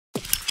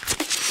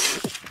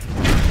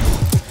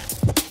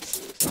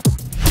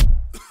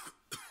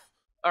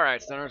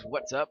Alright, Stoners,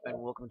 what's up? And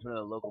welcome to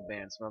another local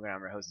band, Smokeout. I'm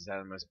your host,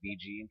 Most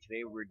BG, and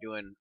today we're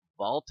doing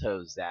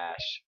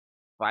Valtozash,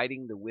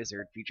 Fighting the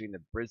Wizard, featuring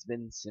the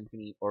Brisbane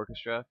Symphony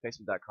Orchestra.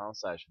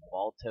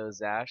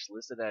 Facebook.com/Valtozash,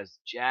 listed as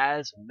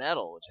jazz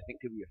metal, which I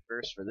think could be a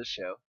first for this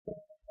show.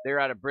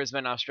 They're out of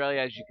Brisbane, Australia,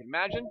 as you can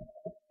imagine.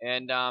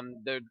 And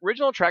the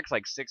original track's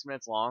like 6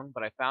 minutes long,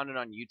 but I found it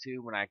on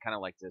YouTube, and I kind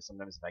of like to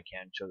sometimes, if I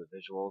can, show the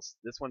visuals.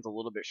 This one's a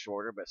little bit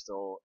shorter, but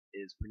still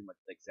is pretty much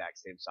the exact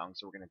same song,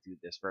 so we're going to do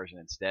this version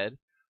instead.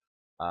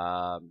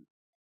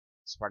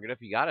 Spark it up,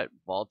 you got it.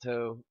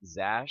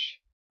 Valtozash,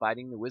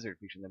 Fighting the Wizard,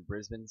 featuring the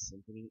Brisbane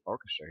Symphony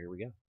Orchestra. Here we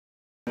go.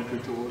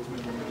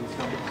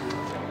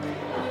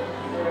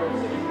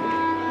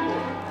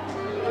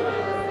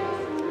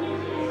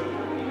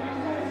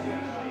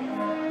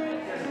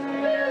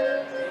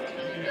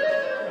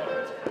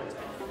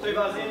 Two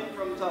bars in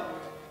from the top.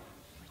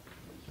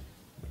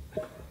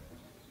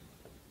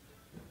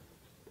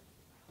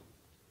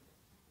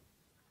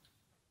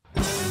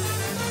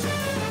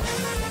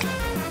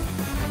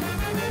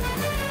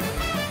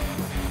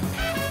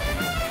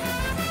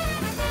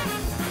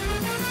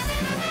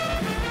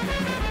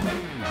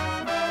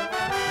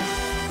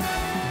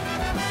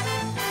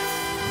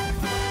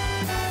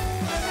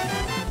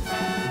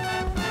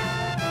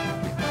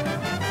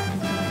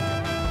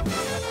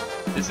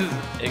 This is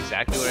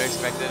exactly what I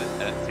expected,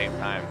 and at the same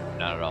time,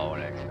 not at all what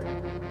I expected.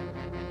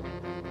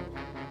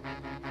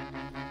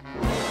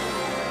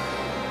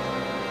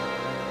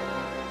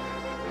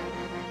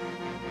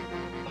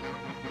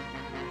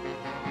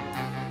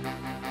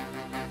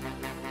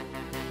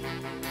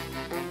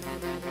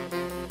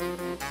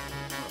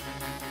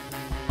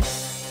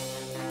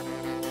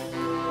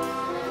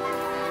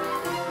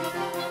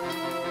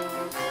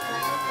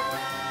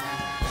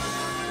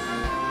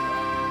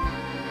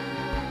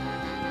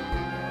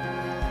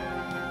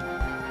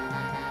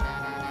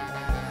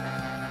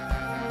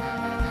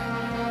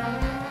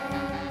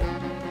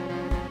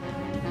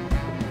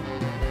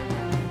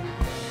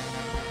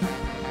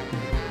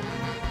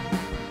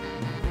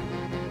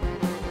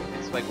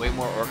 Like way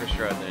more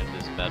orchestra than it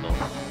is metal.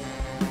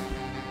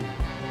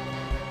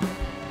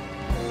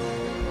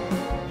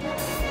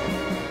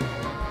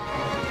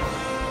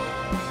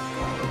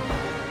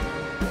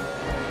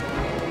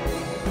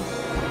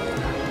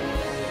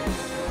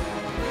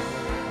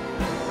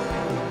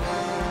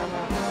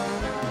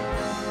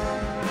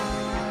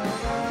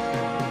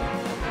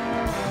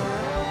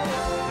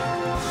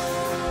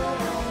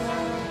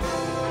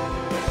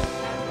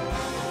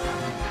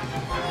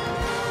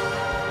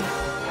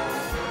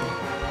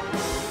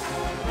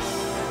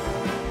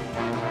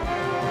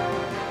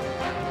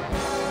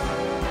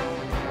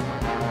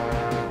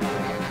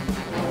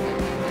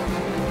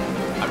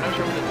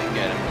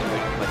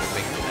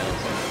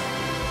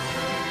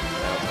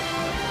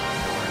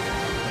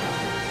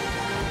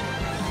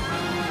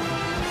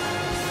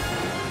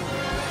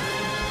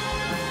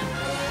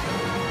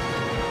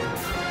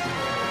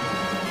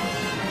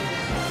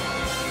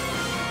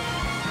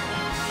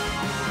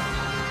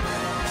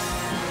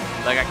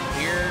 Like I can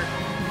hear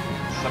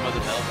some of the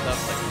metal stuff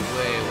like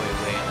way in the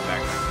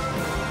background.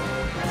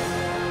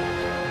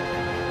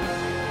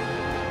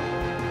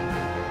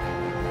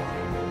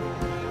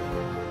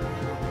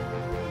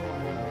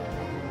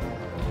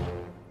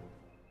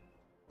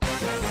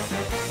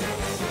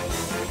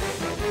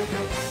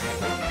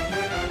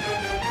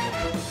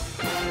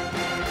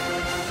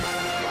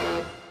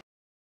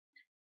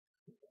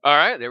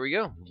 Alright, there we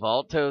go.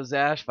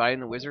 Valtozash, Fighting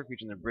the Wizard,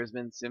 featuring the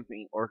Brisbane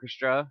Symphony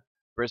Orchestra.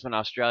 Brisbane,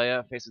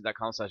 Australia,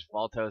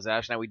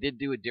 Facebook.com/Valtozash. Now, we did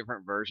do a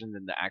different version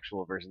than the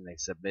actual version they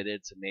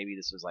submitted, so maybe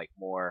this was like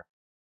more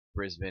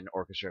Brisbane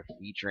Orchestra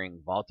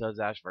featuring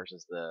Valtozash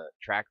versus the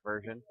track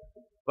version.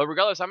 But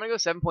regardless, I'm going to go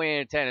 7.8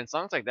 out of 10, and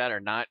songs like that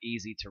are not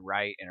easy to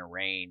write and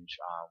arrange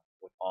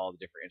with all the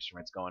different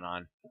instruments going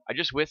on. I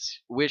just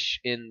wish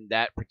in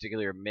that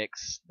particular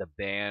mix the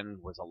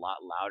band was a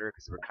lot louder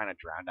because they were kind of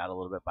drowned out a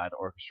little bit by the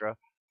orchestra.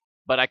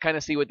 But I kind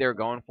of see what they were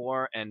going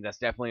for, and that's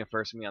definitely a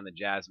first for me on the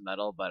jazz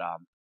metal. But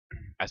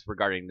as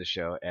regarding the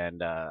show,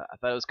 and I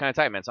thought it was kind of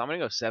tight, man. So I'm gonna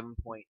go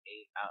 7.8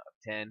 out of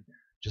 10.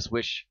 Just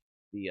wish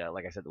the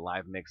like I said, the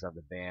live mix of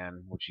the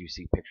band, which you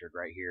see pictured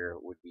right here,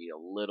 would be a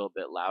little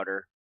bit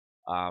louder.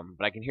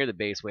 But I can hear the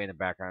bass way in the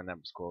background. That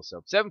was cool.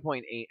 So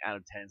 7.8 out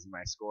of 10 is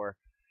my score.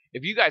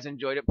 If you guys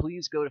enjoyed it,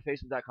 please go to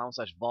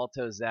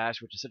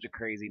Facebook.com/Valtozash, which is such a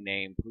crazy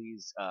name.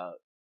 Please,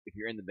 if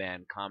you're in the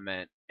band,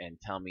 comment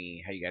and tell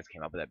me how you guys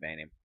came up with that band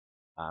name.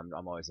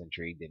 I'm always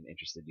intrigued and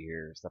interested to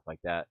hear stuff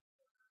like that.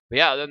 But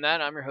yeah, other than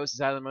that, I'm your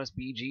host, Most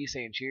BG,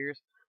 saying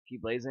cheers,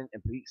 keep blazing,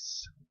 and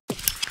peace.